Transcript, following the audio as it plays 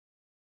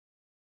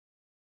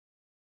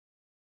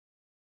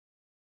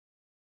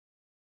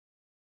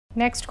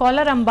Next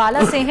collar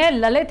Ambala से हैं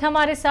ललित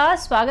हमारे साथ।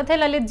 स्वागत है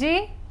ललित जी।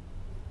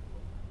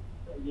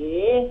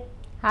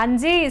 हाँ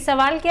जी,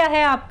 सवाल क्या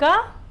है आपका?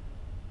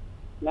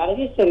 मैडम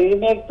जी, शरीर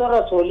में एक तो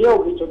रसोली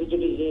होगी छोटी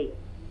छोटी सी।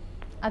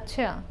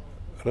 अच्छा,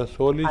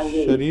 रसोली हाँ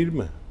जी। शरीर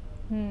में?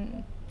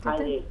 हाँ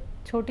जी।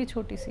 छोटी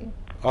छोटी सी।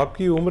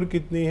 आपकी उम्र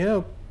कितनी है?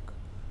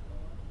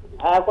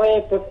 है कोई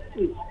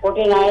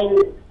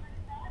 49।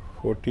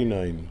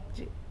 49।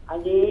 हाँ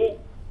जी।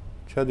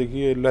 अच्छा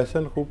देखिए,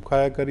 लहसुन खूब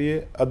खाया करिए,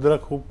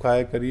 अदरक खूब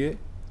खाया करिए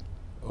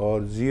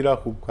और ज़ीरा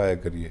खूब खाया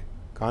करिए।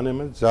 खाने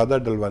में ज़्यादा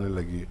डलवाने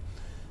लगिए।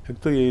 एक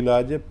तो ये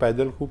इलाज है,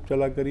 पैदल खूब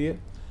चला करिए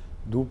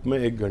धूप में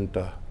 1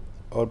 घंटा,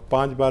 और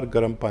 5 बार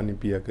गर्म पानी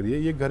पिया करिए।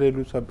 ये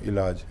घरेलू सब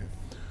इलाज हैं।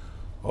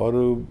 और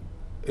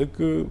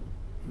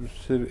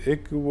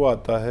एक वो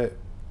आता है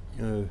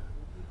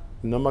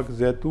नमक,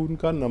 जैतून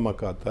का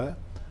नमक आता है।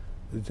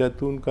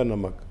 जैतून का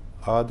नमक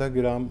आधा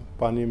ग्राम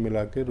पानी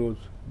मिला के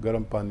रोज़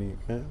गर्म पानी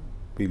में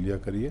पी लिया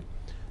करिए,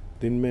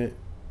 दिन में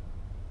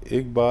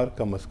 1 बार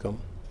कम से कम।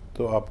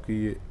 तो आपकी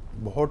ये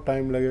बहुत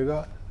टाइम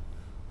लगेगा,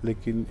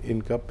 लेकिन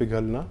इनका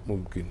पिघलना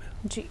मुमकिन है।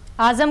 जी,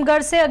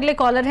 आजमगढ़ से अगले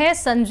कॉलर हैं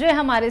संजय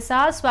हमारे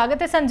साथ।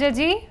 स्वागत है संजय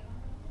जी।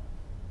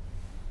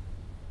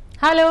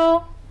 हेलो।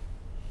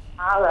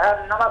 हाँ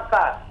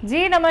नमस्कार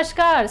जी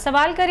नमस्कार,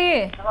 सवाल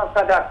करिए।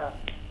 नमस्कार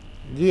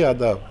डॉक्टर जी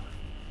आदाब।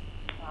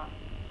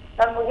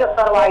 सर, मुझे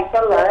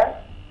सर्वाइकल है,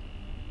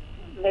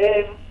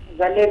 मेरे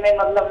गले में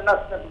मतलब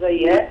नस कट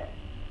गई है।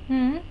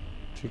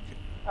 ठीक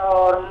है।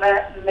 और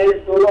मेरे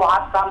दोनों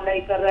हाथ काम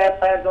नहीं कर रहे हैं,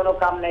 पैर दोनों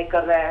काम नहीं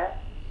कर रहे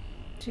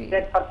हैं।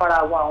 बेड पर पड़ा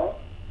हुआ हूँ।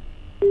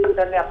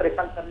 डॉक्टर ने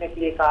ऑपरेशन करने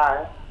के लिए कहा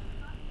है।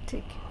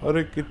 ठीक है।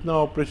 अरे कितना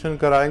ऑपरेशन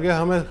कराएंगे?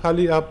 हमें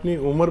खाली अपनी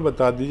उम्र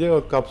बता दीजिए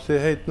और कब से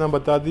है इतना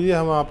बता दीजिए।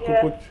 हम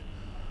आपको कुछ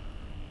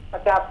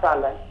 50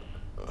 साल है।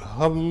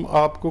 हम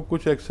आपको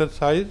कुछ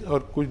एक्सरसाइज और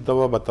कुछ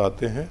दवा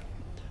बताते हैं,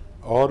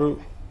 और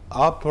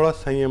आप थोड़ा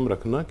संयम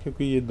रखना,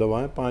 क्योंकि ये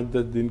दवाएं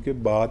 5-10 दिन के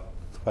बाद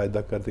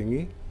फ़ायदा कर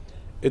देंगी।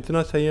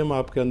 इतना संयम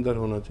आपके अंदर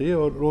होना चाहिए,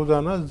 और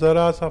रोज़ाना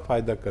ज़रा सा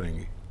फ़ायदा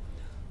करेंगी,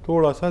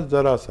 थोड़ा सा,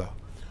 ज़रा सा।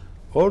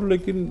 और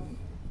लेकिन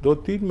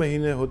 2-3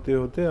 महीने होते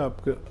होते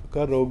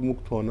आपका रोग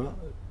मुक्त होना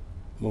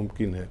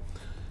मुमकिन है।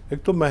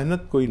 एक तो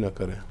मेहनत कोई ना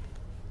करें,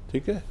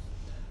 ठीक है?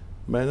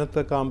 मेहनत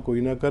का काम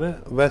कोई ना करें।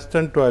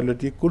 वेस्टर्न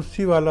टॉयलेट, ये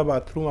कुर्सी वाला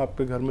बाथरूम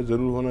आपके घर में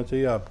ज़रूर होना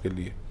चाहिए आपके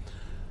लिए,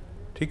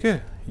 ठीक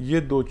है?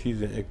 ये 2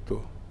 चीज़ें एक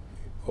तो।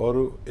 और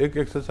एक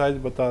एक्सरसाइज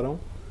बता रहा हूँ,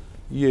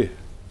 ये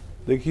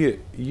देखिए,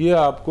 ये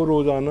आपको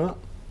रोज़ाना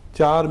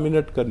 4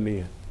 मिनट करनी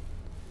है।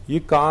 ये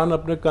कान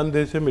अपने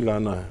कंधे से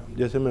मिलाना है,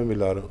 जैसे मैं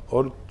मिला रहा हूँ,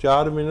 और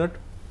 4 मिनट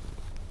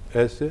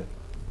ऐसे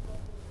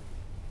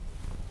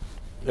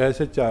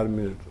ऐसे 4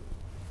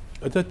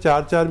 मिनट। अच्छा,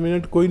 4-4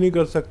 मिनट कोई नहीं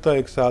कर सकता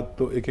एक साथ,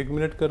 तो 1-1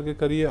 मिनट करके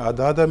करिए,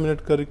 आधा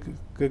मिनट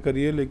करके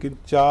करिए, लेकिन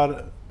 4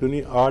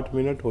 दूनी 8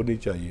 मिनट होनी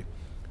चाहिए,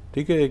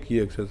 ठीक है? एक ही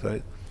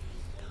एक्सरसाइज।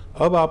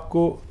 अब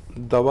आपको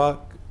दवा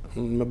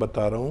मैं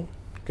बता रहा हूँ,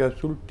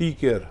 capsule tea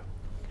care,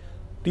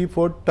 T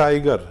for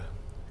tiger,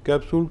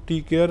 capsule tea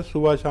care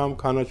सुबह शाम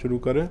खाना शुरू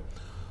करें।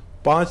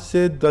 5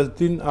 से 10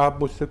 दिन आप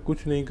मुझसे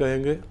कुछ नहीं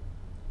कहेंगे,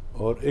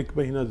 और 1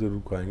 महीना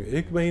ज़रूर खाएंगे।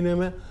 1 महीने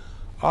में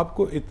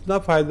आपको इतना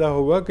फ़ायदा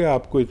होगा कि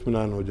आपको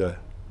इत्मीनान हो जाए।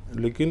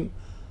 लेकिन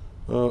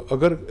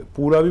अगर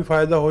पूरा भी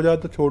फ़ायदा हो जाए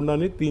तो छोड़ना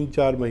नहीं।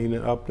 3-4 महीने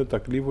आपने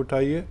तकलीफ़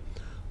उठाई है,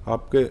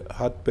 आपके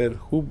हाथ पैर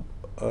खूब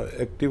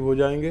एक्टिव हो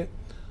जाएंगे,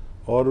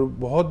 और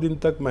बहुत दिन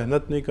तक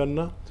मेहनत नहीं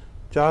करना।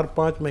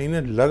 4-5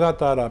 महीने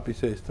लगातार आप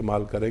इसे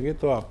इस्तेमाल करेंगे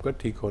तो आपका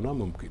ठीक होना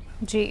मुमकिन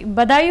है। जी,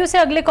 बदायूं से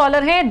अगले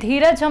कॉलर हैं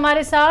धीरज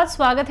हमारे साथ।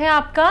 स्वागत है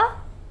आपका।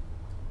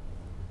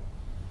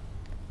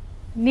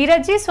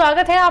 नीरज जी,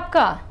 स्वागत है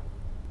आपका।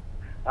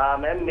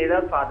 मैम, मेरा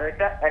फादर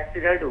का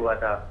एक्सीडेंट हुआ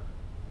था।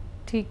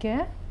 ठीक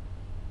है।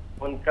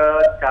 उनका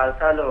 4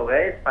 साल हो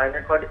गए,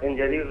 स्पाइनल कॉर्ड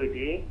इंजरी हुई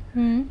थी।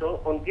 तो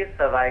उनके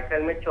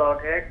सर्वाइकल में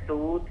चोट है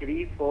 2,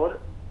 3, 4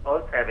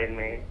 और 7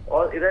 में,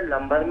 और इधर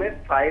लंबर में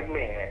 5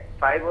 में है,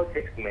 5 और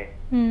 6 में।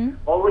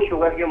 और वो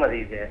शुगर के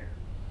मरीज है।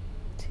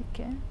 ठीक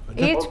है।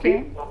 एज क्या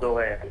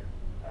है?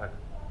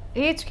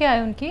 एज क्या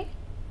है उनकी?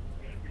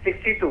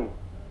 62।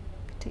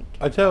 ठीक।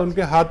 अच्छा,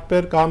 उनके हाथ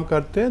पैर काम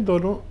करते हैं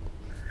दोनों?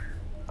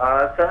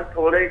 सर,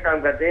 थोड़ा ही काम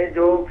करते हैं,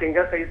 जो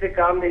फिंगर सही से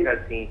काम नहीं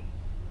करती।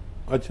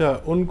 अच्छा,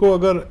 उनको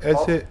अगर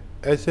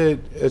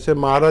ऐसे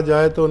मारा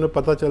जाए तो उन्हें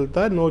पता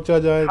चलता है, नोचा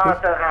जाए? हाँ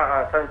सर,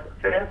 हाँ सर,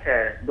 सेंस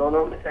है,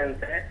 दोनों में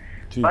सेंस है।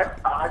 बट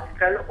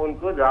आजकल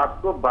उनको रात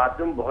को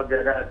बाथरूम बहुत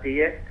ज्यादा आती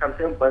है, कम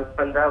से कम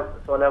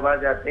 15-16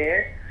 बार जाते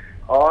हैं,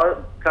 और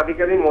कभी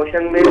कभी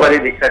मोशन में बड़ी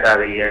दिक्कत आ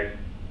रही है।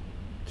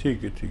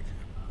 ठीक है, ठीक है।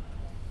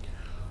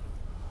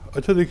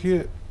 अच्छा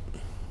देखिए,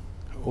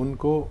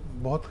 उनको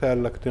बहुत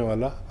ख्याल रखने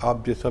वाला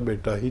आप जैसा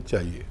बेटा ही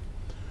चाहिए,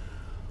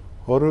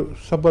 और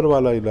सब्र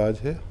वाला इलाज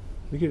है।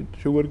 देखिए,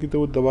 शुगर की तो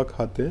वो दवा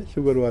खाते हैं,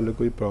 शुगर वाले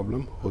को ही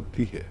प्रॉब्लम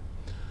होती है,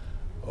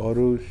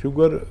 और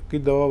शुगर की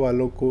दवा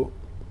वालों को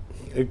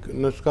एक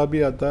नुस्खा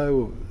भी आता है,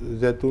 वो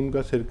जैतून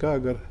का सिरका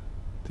अगर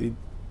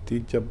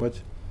 3 चम्मच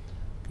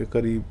के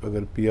करीब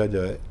अगर पिया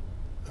जाए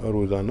और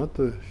रोज़ाना,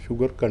 तो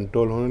शुगर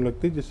कंट्रोल होने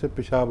लगती है, जिससे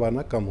पेशाब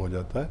आना कम हो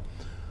जाता है।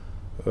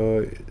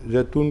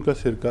 जैतून का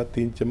सिरका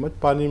 3 चम्मच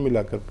पानी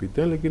मिलाकर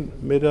पीते हैं। लेकिन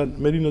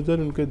मेरी नज़र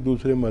उनके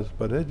दूसरे मर्ज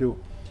पर है जो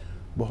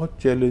बहुत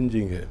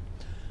चैलेंजिंग है।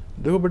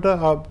 देखो बेटा,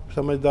 आप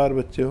समझदार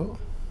बच्चे हो,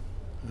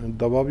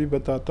 दवा भी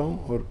बताता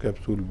हूँ और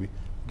कैप्सूल भी,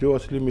 जो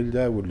असली मिल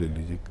जाए वो ले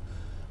लीजिए।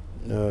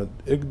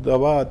 एक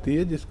दवा आती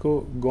है जिसको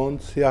गोंद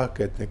स्याह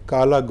कहते हैं,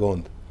 काला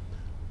गोंद।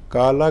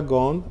 काला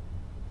गोंद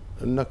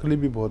नकली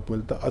भी बहुत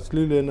मिलता है,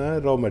 असली लेना है,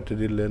 रॉ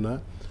मटेरियल लेना है,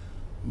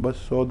 बस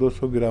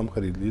 100-200 ग्राम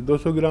खरीद लीजिए।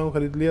 200 ग्राम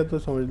खरीद लिया तो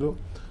समझ लो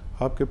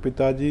आपके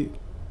पिताजी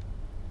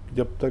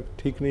जब तक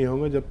ठीक नहीं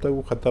होंगे, जब तक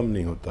वो ख़त्म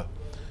नहीं होता।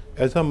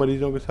 ऐसा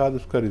मरीजों के साथ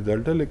उसका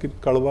रिज़ल्ट है। लेकिन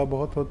कड़वा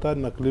बहुत होता है,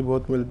 नकली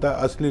बहुत मिलता है,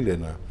 असली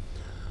लेना है।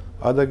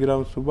 आधा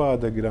ग्राम सुबह,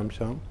 आधा ग्राम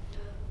शाम,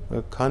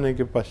 खाने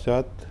के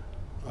पश्चात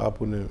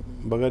आप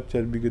उन्हें बगैर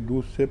चर्बी के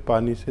दूध से,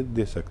 पानी से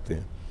दे सकते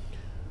हैं।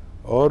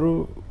 और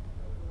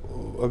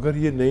अगर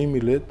ये नहीं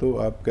मिले तो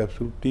आप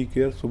कैप्सूल टी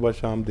केयर सुबह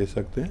शाम दे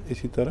सकते हैं।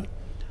 इसी तरह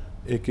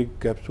एक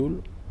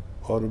कैप्सूल।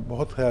 और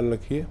बहुत ख्याल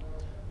रखिए,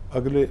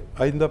 अगले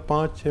आइंदा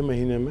 5-6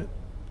 महीने में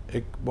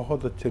एक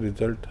बहुत अच्छे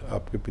रिज़ल्ट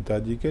आपके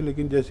पिताजी के।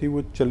 लेकिन जैसे ही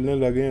वो चलने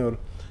लगें और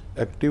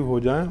एक्टिव हो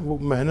जाएं, वो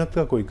मेहनत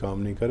का कोई काम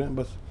नहीं करें,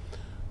 बस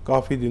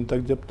काफ़ी दिन तक,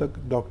 जब तक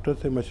डॉक्टर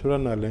से मशवरा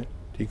ना लें।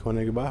 ठीक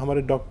होने के बाद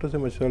हमारे डॉक्टर से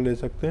मशवरा ले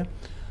सकते हैं,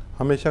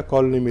 हमेशा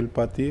कॉल नहीं मिल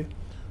पाती है,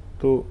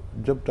 तो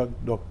जब तक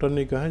डॉक्टर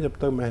नहीं कहें जब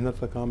तक मेहनत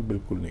का काम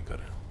बिल्कुल नहीं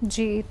करें।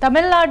 जी,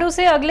 तमिलनाडु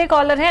से अगले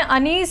कॉलर हैं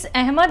अनीस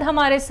अहमद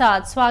हमारे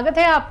साथ, स्वागत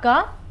है आपका।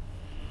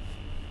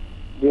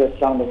 जी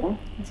अस्सलाम वालेकुम।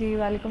 जी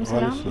वालेकुम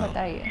सलाम,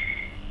 बताइए।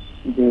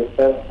 जी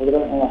सर,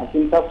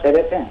 हकीम साहब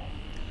खैरियत हैं?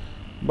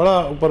 बड़ा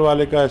ऊपर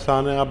वाले का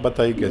एहसान है, आप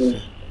बताइए कैसे।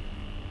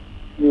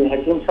 जी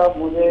हकीम साहब,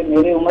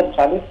 मेरी उम्र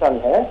 40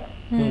 साल है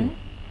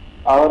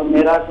और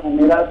मेरा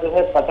जो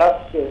है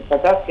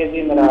 50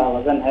 केजी मेरा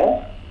वजन है।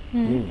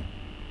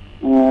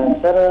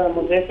 सर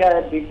मुझे क्या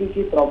है, बीपी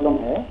की प्रॉब्लम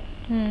है।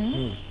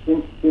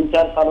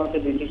 3-4 सालों से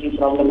बीपी की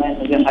प्रॉब्लम है,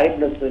 मुझे हाई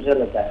ब्लड प्रेशर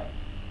रहता है।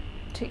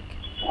 ठीक।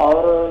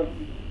 और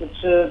कुछ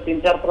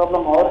 3-4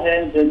 प्रॉब्लम और है,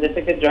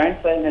 जैसे कि जॉइंट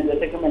पेन है।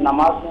 जैसे कि मैं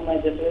नमाज में,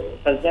 मैं जैसे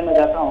सजदे में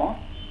जाता हूँ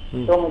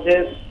तो मुझे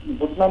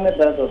घुटनों में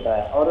दर्द होता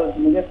है। और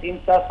मुझे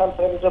 3-4 साल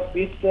पहले जो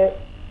पीठ के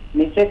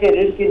नीचे के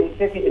रीढ़ की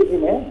नीचे की हड्डी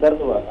में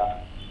दर्द हुआ था,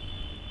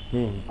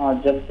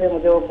 जब से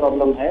मुझे वो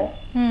प्रॉब्लम है।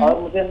 और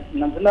मुझे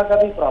नज़ला का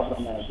भी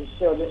प्रॉब्लम है,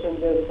 जिसकी वजह से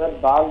मुझे सर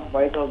बाल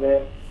वाइट हो गए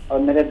और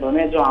मेरे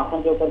भवें, जो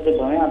आंखों के ऊपर से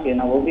भवें आती है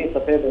ना, वो भी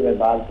सफेद हो गए,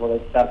 बाल थोड़े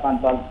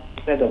 4-5 बाल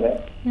सफेद हो गए।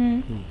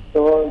 तो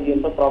ये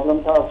तो प्रॉब्लम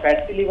था। और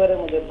फैटी लीवर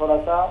है मुझे थोड़ा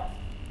सा,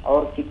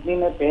 और किडनी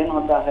में पेन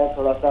होता है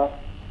थोड़ा सा,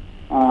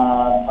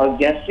 और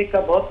गैस्ट्रिक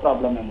का बहुत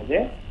प्रॉब्लम है मुझे।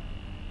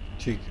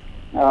 ठीक है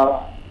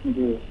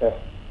जी सर,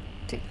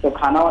 तो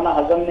खाना वाना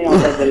हजम नहीं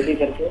होता जल्दी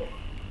करके।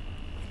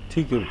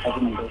 ठीक है,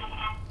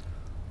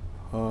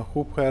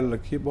 खूब ख्याल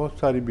रखिए। बहुत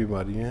सारी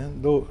बीमारियां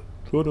हैं,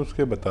 दो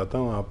नुस्खे बताता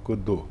हूँ आपको।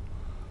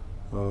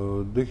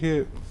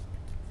 देखिए,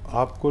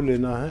 आपको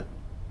लेना है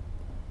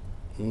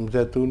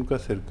जैतून का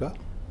सिरका,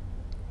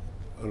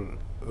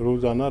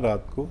 रोज़ाना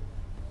रात को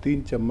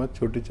 3 चम्मच,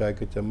 छोटे चाय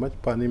के चम्मच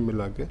पानी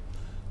मिला के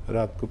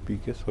रात को पी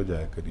के सो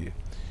जाया करिए।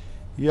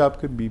 ये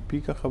आपके बीपी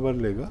का खबर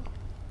लेगा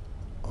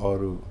और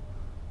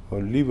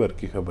लीवर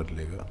की खबर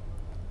लेगा,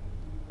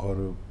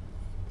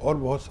 और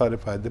बहुत सारे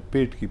फ़ायदे,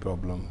 पेट की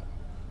प्रॉब्लम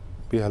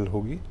भी हल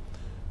होगी,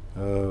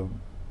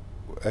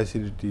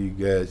 एसिडिटी,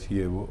 गैस,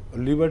 ये वो,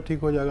 लीवर ठीक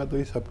हो जाएगा तो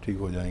ये सब ठीक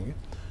हो जाएंगे,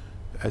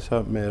 ऐसा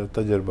मेरा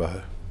तजर्बा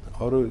है।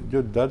 और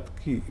जो दर्द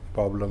की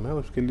प्रॉब्लम है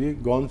उसके लिए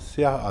गोंद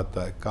स्याह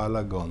आता है,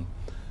 काला गोंद,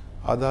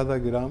 आधा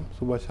ग्राम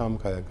सुबह शाम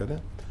खाया करें।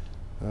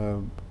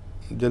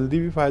 जल्दी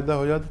भी फ़ायदा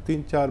हो जाए तो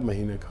 3-4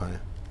 महीने खाएं,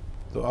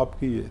 तो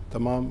आपकी ये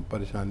तमाम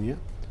परेशानियां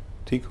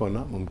ठीक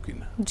होना मुमकिन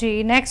है।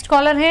 जी, नेक्स्ट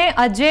कॉलर हैं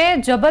अजय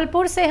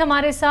जबलपुर से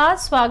हमारे साथ,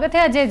 स्वागत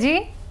है अजय जी।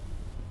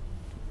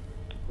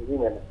 जी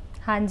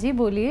मैडम। हाँ जी,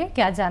 बोलिए,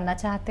 क्या जानना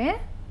चाहते हैं?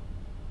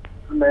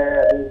 मैं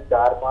अभी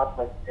 4-5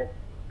 महीने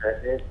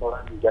पहले थोड़ा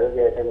जल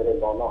गए थे मेरे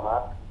दोनों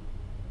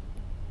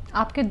हाथ।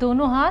 आपके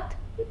दोनों हाथ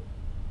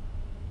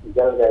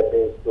जल गए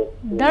थे?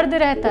 दर्द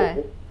रहता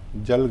है?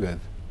 जल गए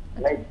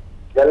थे? नहीं,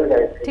 जल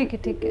गए थे। ठीक है,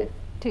 ठीक है,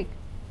 ठीक।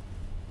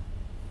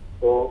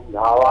 तो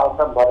घाव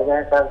सब भर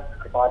गए सर,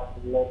 5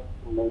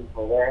 महीने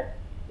हो गए हैं,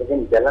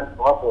 लेकिन जलन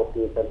बहुत होती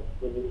है सर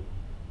इसके लिए।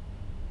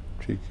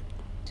 ठीक है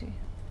जी।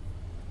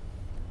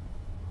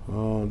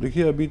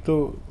 देखिए, अभी तो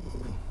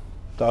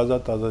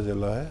ताज़ा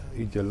जला है,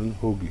 ये जलन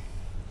होगी।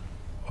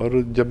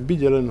 और जब भी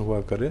जलन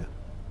हुआ करे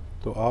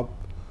तो आप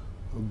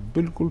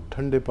बिल्कुल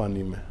ठंडे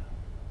पानी में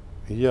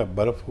या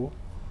बर्फ़ हो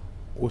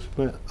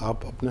उसमें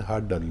आप अपने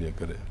हाथ डाल लिया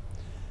करें।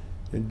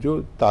 जो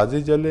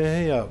ताज़े जले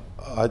हैं या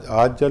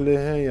आज जले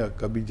हैं या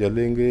कभी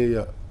जलेंगे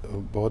या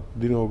बहुत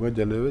दिन हो गए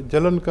जले हुए,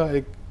 जलन का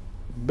एक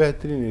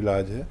बेहतरीन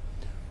इलाज है।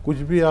 कुछ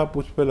भी आप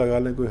उस पर लगा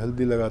लें, कोई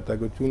हल्दी लगाता है,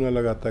 कोई चूना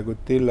लगाता है, कोई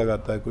तेल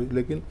लगाता है, कोई,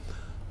 लेकिन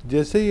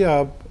जैसे ही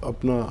आप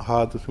अपना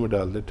हाथ उसमें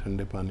डाल दें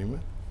ठंडे पानी में,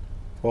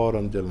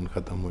 फ़ौरन जलन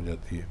ख़त्म हो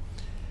जाती है।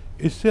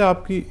 इससे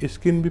आपकी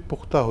स्किन भी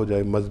पुख्ता हो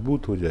जाए,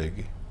 मजबूत हो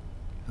जाएगी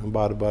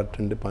बार बार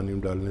ठंडे पानी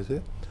में डालने से।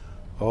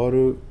 और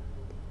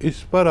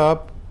इस पर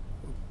आप,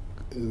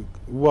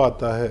 वो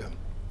आता है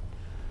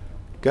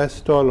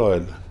कैस्टोल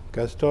ऑयल,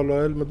 कैस्टोल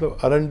ऑयल मतलब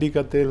अरंडी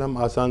का तेल हम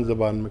आसान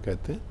ज़बान में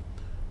कहते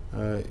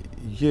हैं,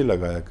 ये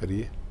लगाया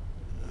करिए,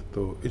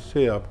 तो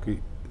इससे आपकी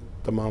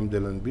तमाम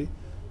जलन भी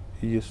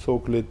ये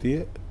सोख लेती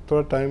है।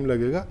 थोड़ा टाइम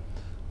लगेगा,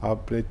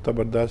 आपने इतना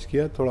बर्दाश्त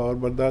किया, थोड़ा और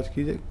बर्दाश्त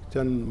कीजिए,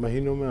 चंद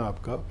महीनों में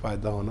आपका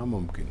फ़ायदा होना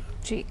मुमकिन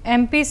है। जी,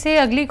 एमपी से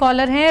अगली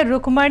कॉलर हैं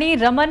रुक्मणी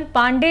रमन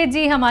पांडे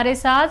जी हमारे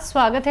साथ,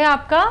 स्वागत है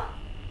आपका।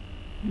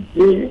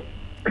 जी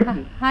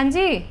हाँ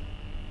जी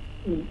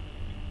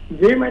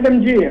जी मैडम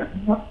जी,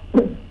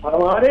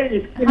 हमारे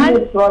स्किन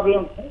में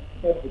प्रॉब्लम है,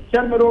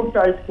 चर्म रोग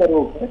टाइप का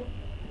रोग है।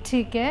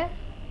 ठीक है,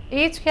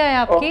 एज क्या है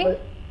आपकी?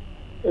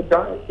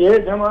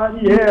 एज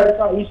हमारी है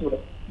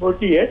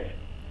 48।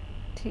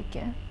 ठीक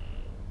है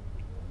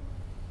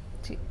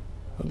जी।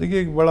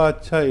 देखिए, एक बड़ा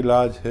अच्छा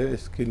इलाज है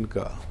स्किन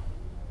का।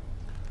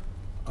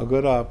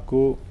 अगर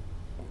आपको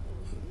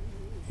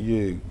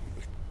ये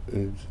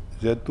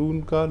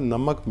जैतून का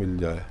नमक मिल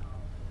जाए,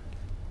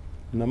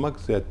 नमक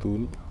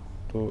जैतून,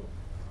 तो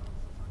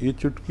ये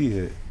चुटकी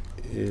है,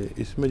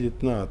 इसमें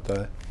जितना आता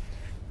है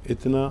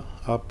इतना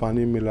आप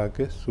पानी मिला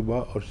के सुबह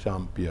और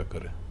शाम पिया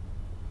करें।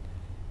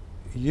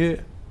 ये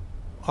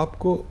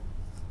आपको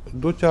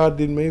 2-4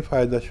 दिन में ही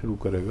फ़ायदा शुरू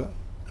करेगा,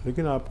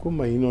 लेकिन आपको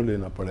महीनों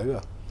लेना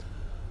पड़ेगा।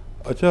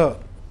 अच्छा,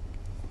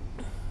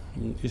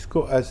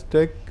 इसको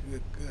एस्टेक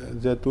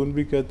जैतून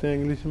भी कहते हैं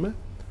इंग्लिश में,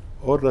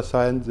 और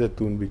रसायन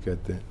जैतून भी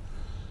कहते हैं।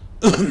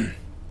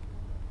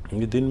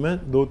 ये दिन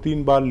में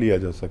 2-3 बार लिया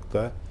जा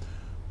सकता है,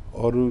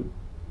 और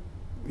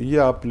ये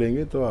आप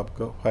लेंगे तो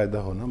आपका फ़ायदा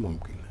होना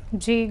मुमकिन है।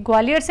 जी,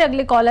 ग्वालियर से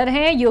अगले कॉलर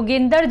हैं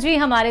योगेंद्र जी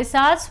हमारे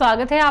साथ,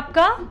 स्वागत है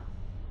आपका।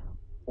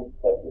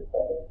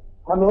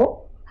 हेलो,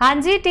 हाँ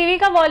जी, टीवी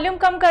का वॉल्यूम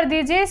कम कर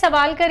दीजिए,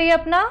 सवाल करिए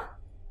अपना।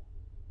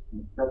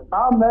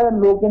 हाँ मैं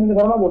लोकेंद्र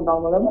शर्मा बोल रहा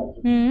हूँ मैडम।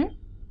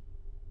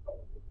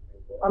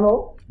 हेलो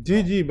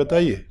जी जी,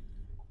 बताइए।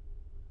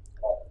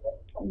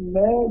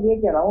 मैं ये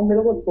कह रहा हूँ,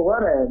 मेरे को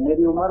शुगर है,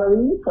 मेरी उम्र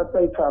अभी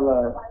 27 साल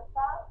है।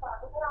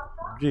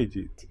 जी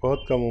जी,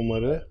 बहुत कम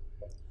उम्र है।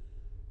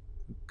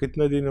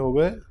 कितने दिन हो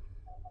गए?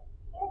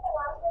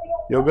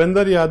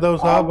 योगेंद्र यादव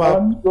साहब,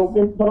 आप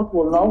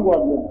बोल रहा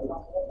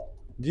हूँ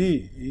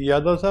जी,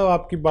 यादव साहब,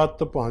 आपकी बात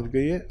तो पहुंच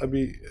गई है,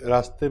 अभी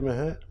रास्ते में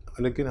है,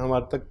 लेकिन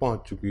हमारे तक पहुंच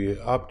चुकी है।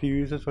 आप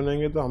टीवी से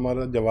सुनेंगे तो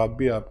हमारा जवाब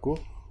भी आपको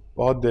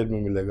बहुत देर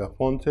में मिलेगा,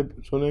 फ़ोन से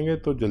सुनेंगे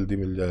तो जल्दी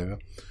मिल जाएगा।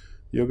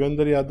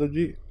 योगेंद्र यादव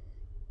जी,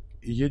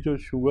 ये जो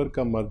शुगर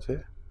का मर्ज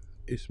है,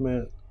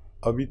 इसमें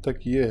अभी तक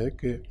ये है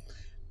कि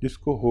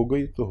जिसको हो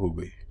गई तो हो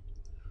गई,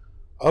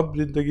 अब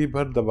ज़िंदगी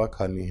भर दवा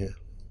खानी है,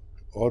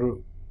 और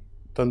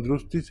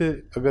तंदुरुस्ती से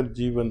अगर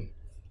जीवन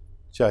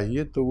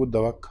चाहिए तो वो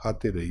दवा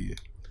खाते रहिए,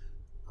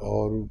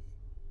 और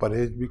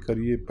परहेज भी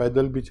करिए,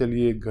 पैदल भी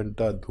चलिए 1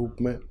 घंटा धूप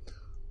में,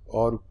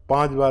 और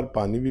 5 बार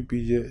पानी भी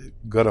पीजिए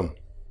गर्म।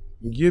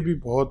 ये भी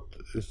बहुत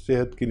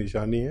सेहत की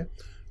निशानी है,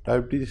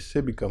 डायबिटीज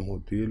इससे भी कम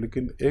होती है।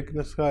 लेकिन एक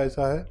नुस्खा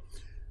ऐसा है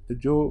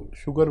जो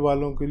शुगर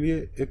वालों के लिए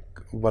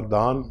एक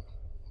वरदान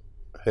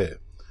है।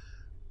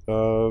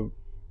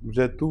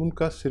 जैतून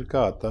का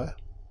सिरका आता है,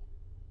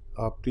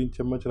 आप 3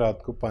 चम्मच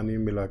रात को पानी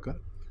में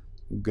मिलाकर,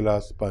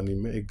 गिलास पानी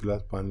में 1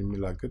 गिलास पानी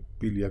मिलाकर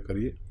पी लिया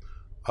करिए।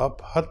 आप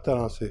हर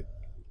तरह से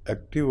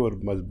एक्टिव और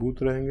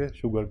मजबूत रहेंगे,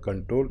 शुगर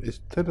कंट्रोल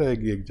स्थिर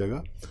रहेगी एक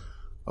जगह,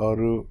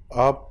 और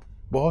आप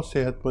बहुत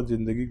सेहतमंद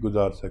ज़िंदगी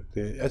गुजार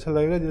सकते हैं। ऐसा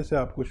लगेगा जैसे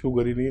आपको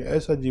शुगर ही नहीं है,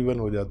 ऐसा जीवन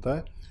हो जाता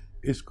है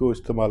इसको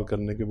इस्तेमाल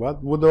करने के बाद।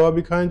 वो दवा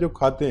भी खाएं जो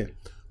खाते हैं,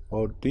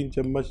 और 3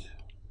 चम्मच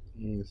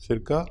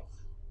सिरका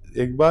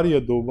 1 बार या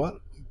 2 बार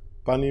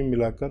पानी में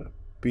मिलाकर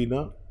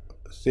पीना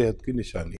सेहत की निशानी।